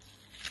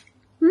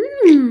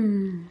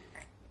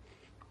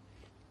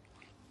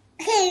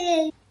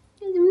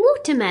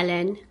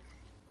 Watermelon.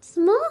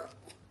 Some more?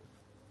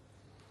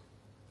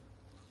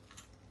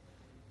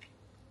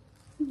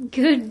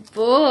 Good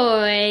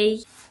boy.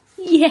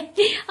 Yeah.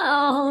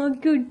 Oh,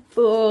 good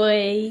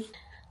boy.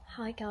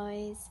 Hi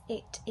guys.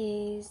 It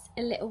is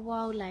a little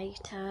while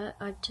later.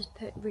 I've just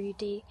put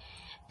Rudy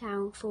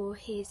down for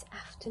his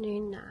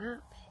afternoon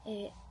nap.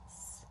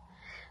 It's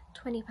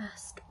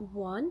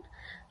 1:20.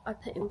 I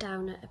put him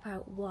down at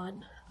about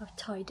 1. I've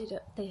tidied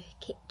up the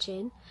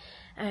kitchen.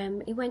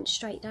 He went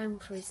straight down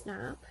for his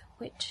nap,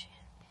 which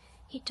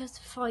he does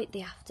fight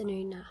the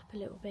afternoon nap a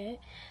little bit,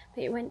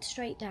 but he went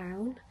straight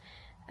down.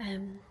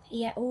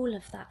 He ate all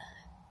of that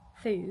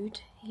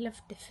food. He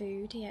loved the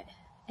food. He ate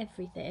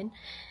everything.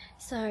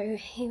 So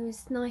he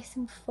was nice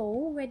and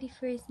full, ready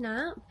for his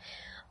nap.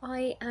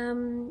 I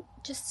am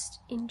just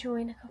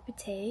enjoying a cup of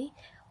tea.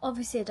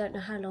 Obviously, I don't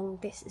know how long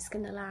this is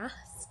going to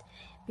last,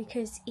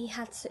 because he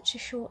had such a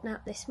short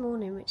nap this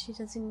morning, which he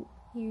doesn't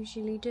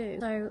usually do.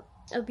 So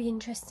it'll be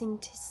interesting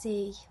to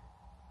see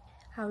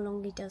how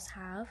long he does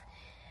have.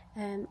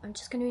 I'm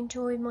just going to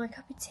enjoy my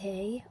cup of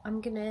tea.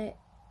 I'm going to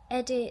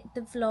edit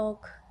the vlog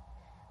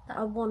that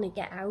I want to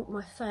get out,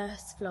 my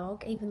first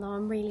vlog, even though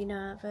I'm really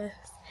nervous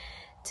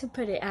to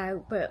put it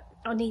out, but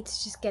I need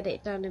to just get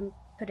it done and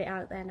put it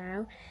out there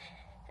now.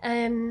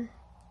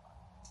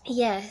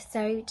 Yeah,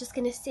 so just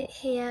going to sit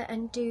here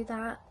and do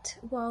that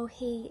while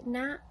he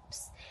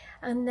naps,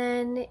 and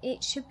then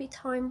it should be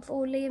time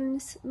for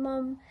Liam's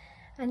mum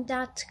and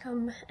dad to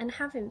come and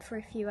have him for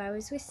a few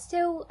hours. We're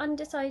still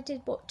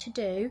undecided what to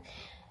do.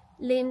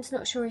 Liam's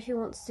not sure if he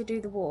wants to do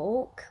the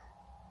walk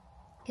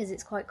because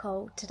it's quite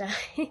cold today.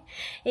 It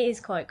is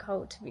quite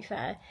cold, to be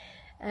fair.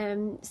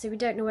 So we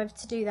don't know whether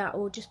to do that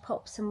or just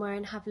pop somewhere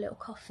and have a little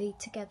coffee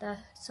together.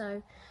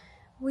 So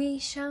we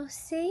shall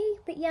see.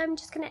 But yeah, I'm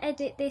just going to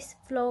edit this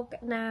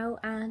vlog now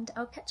and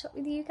I'll catch up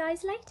with you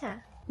guys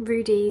later.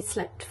 Rudy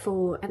slept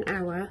for an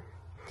hour,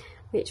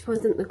 which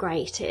wasn't the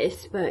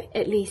greatest, but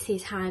at least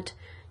he's had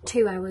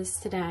 2 hours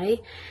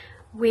today.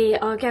 We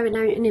are going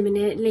out in a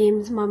minute.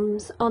 Liam's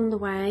mum's on the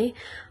way.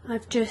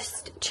 I've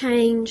just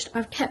changed.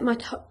 I've kept my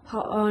top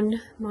pot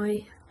on.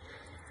 My,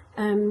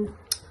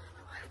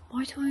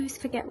 why do I always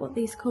forget what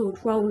these are called?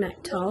 Roll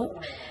neck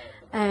top.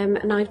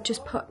 And I've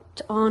just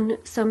put on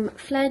some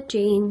flared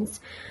jeans,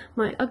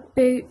 my Ugg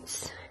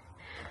boots,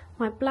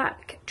 my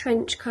black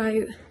trench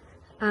coat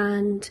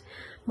and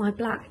my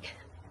black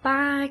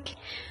bag.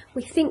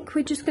 We think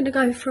we're just going to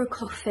go for a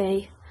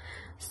coffee.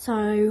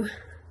 So,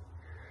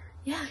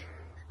 yeah,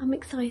 I'm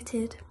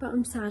excited, but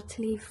I'm sad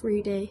to leave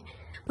Rudy.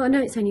 But I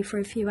know it's only for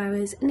a few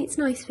hours, and it's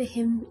nice for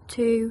him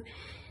to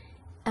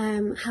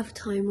have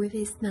time with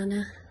his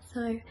nana.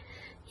 So,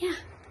 yeah,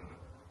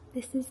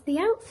 this is the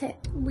outfit.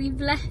 We've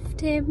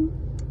left him.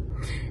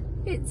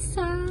 It's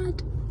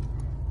sad.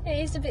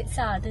 It is a bit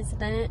sad,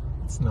 isn't it?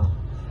 It's not.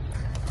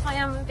 I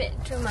am a bit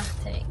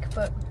dramatic,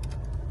 but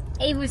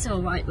he was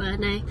alright,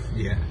 weren't he?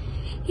 Yeah.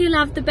 He'll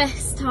have the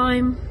best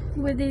time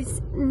with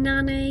his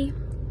nanny,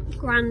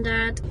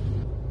 granddad.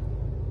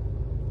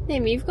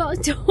 Him, you've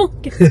got to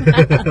talk as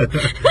well.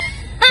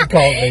 You can't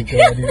make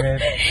it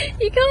anyway.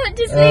 You can't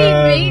just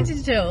leave me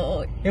to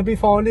talk. He'll be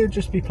fine, he'll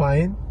just be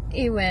playing.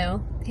 He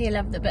will. He'll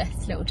have the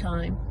best little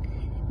time.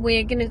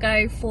 We're going to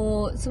go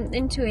for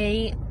something to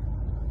eat.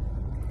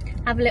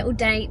 Have a little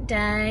date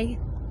day.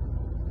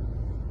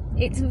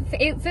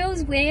 It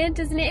feels weird,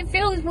 doesn't it? It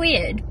feels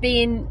weird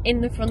being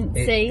in the front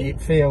seat.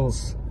 It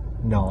feels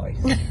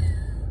nice.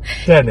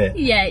 Doesn't it?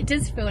 Yeah, it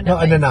does feel nice.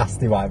 Not in a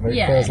nasty way, but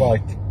yeah. It feels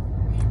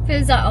like...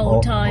 Feels like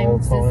old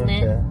times, doesn't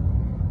it? Yeah.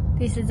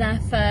 This is our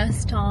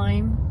first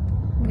time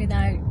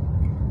without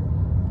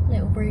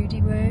little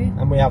Rudy Woo.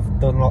 And we have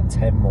done like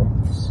 10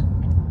 months.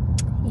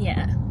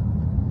 Yeah.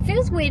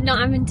 Feels weird not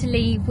having to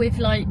leave with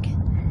like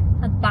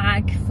a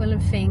bag full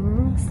of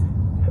things,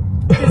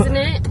 doesn't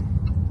it?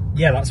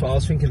 Yeah, that's what I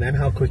was thinking then,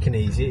 how quick and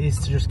easy it is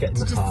to just get in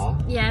the car.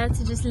 Yeah,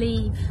 to just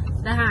leave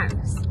the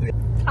house. Yeah.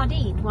 I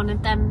need one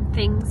of them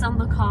things on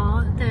the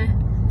car.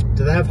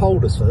 Do they have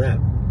holders for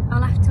them?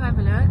 I'll have to have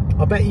a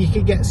look. I bet you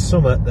could get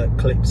something that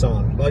clips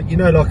on. Like, you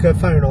know, like a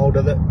phone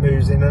holder that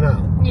moves in and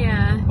out?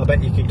 Yeah. I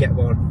bet you could get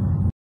one.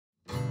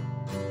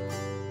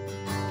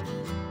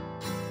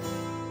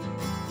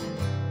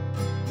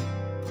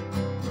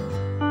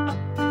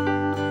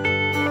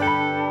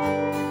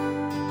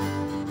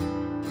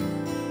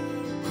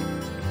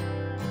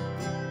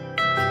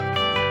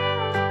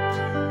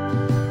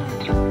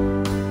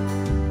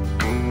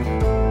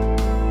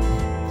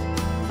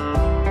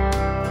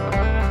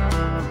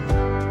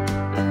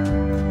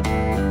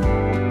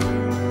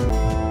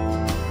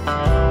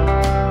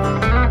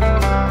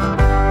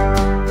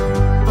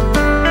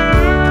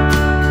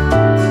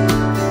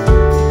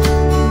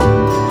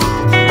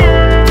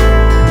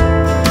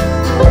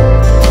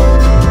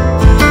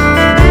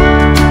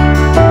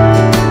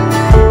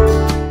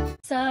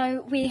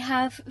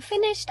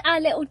 Finished our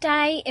little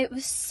day. It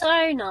was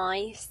so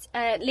nice.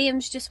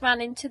 Liam's just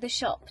ran into the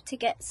shop to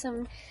get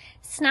some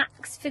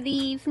snacks for the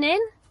evening.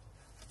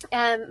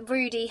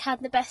 Rudy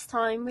had the best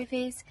time with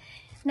his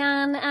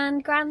nan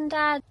and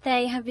granddad.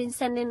 They have been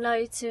sending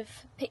loads of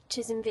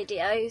pictures and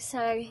videos,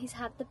 so he's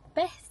had the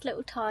best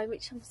little time,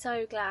 which I'm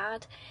so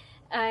glad.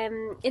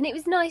 And it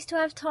was nice to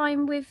have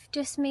time with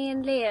just me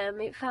and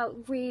Liam. It felt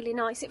really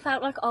nice. It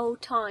felt like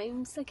old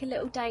times, like a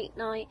little date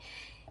night.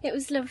 It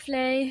was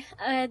lovely.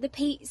 The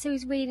pizza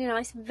was really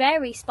nice,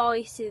 very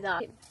spicy though.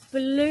 It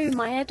blew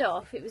my head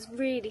off, it was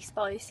really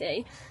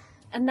spicy.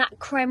 And that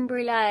creme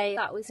brulee,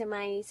 that was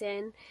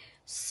amazing.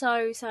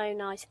 So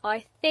nice.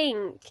 I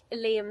think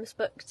Liam's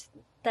booked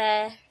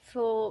there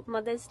for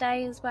Mother's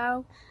Day as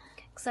well,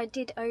 because I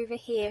did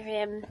overhear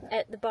him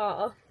at the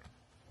bar.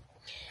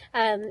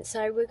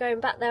 So we're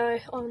going back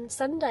there on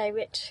Sunday,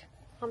 which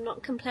I'm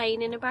not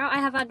complaining about. I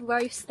have had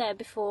roast there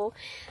before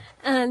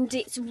and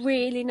it's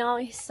really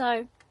nice,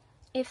 so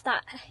if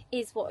that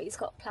is what he's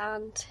got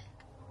planned,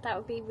 that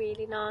would be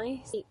really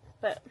nice.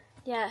 But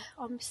yeah,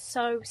 I'm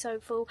so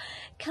full.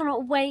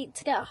 Cannot wait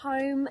to get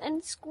home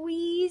and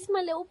squeeze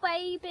my little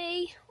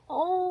baby.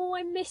 Oh,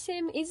 I miss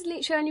him. It's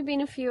literally only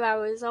been a few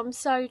hours. I'm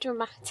so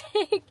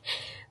dramatic.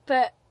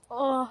 But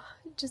oh,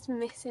 just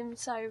miss him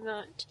so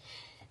much.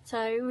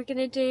 So we're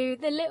gonna do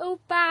the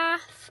little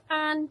bath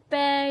and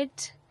bed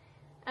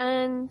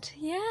and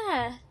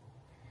yeah,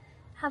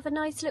 have a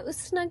nice little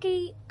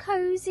snuggy,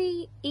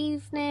 cosy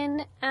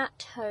evening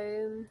at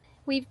home.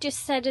 We've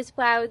just said as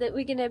well that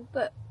we're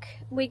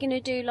gonna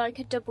do like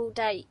a double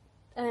date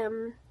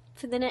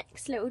for the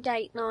next little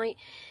date night.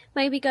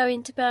 Maybe go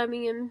into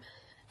Birmingham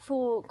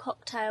for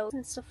cocktails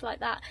and stuff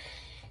like that.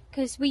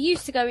 Because we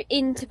used to go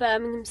into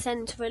Birmingham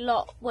Centre a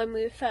lot when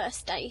we were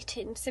first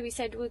dating. So we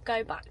said we'd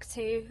go back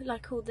to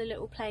like all the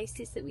little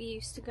places that we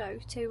used to go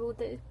to, all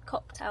the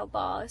cocktail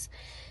bars.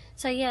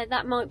 So yeah,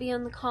 that might be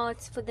on the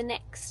cards for the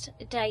next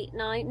date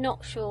night.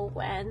 Not sure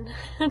when.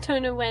 I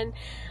don't know when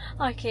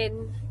I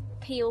can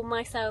peel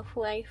myself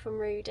away from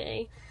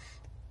Rudy.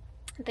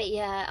 But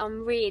yeah,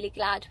 I'm really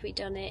glad we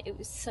done it. It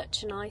was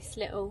such a nice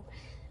little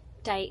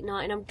date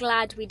night, and I'm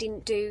glad we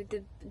didn't do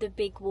the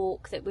big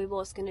walk that we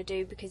was going to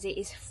do, because it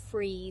is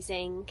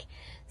freezing.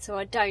 So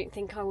I don't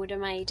think I would have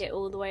made it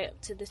all the way up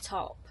to the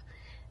top.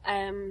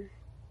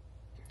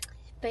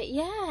 But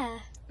yeah,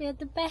 we had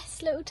the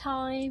best little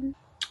time.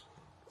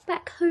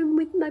 Back home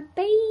with my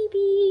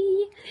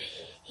baby.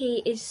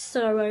 He is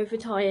so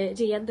overtired.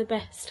 He had the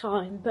best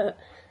time, but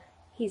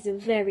he's a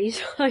very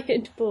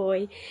tired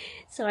boy.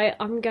 So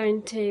I'm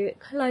going to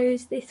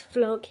close this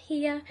vlog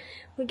here.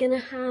 We're going to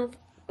have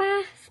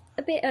bath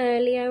a bit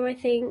earlier, I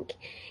think,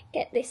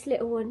 get this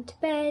little one to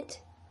bed.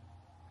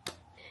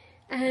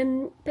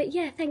 But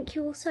yeah, thank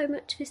you all so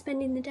much for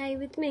spending the day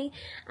with me,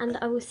 and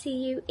I will see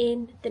you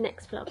in the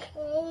next vlog.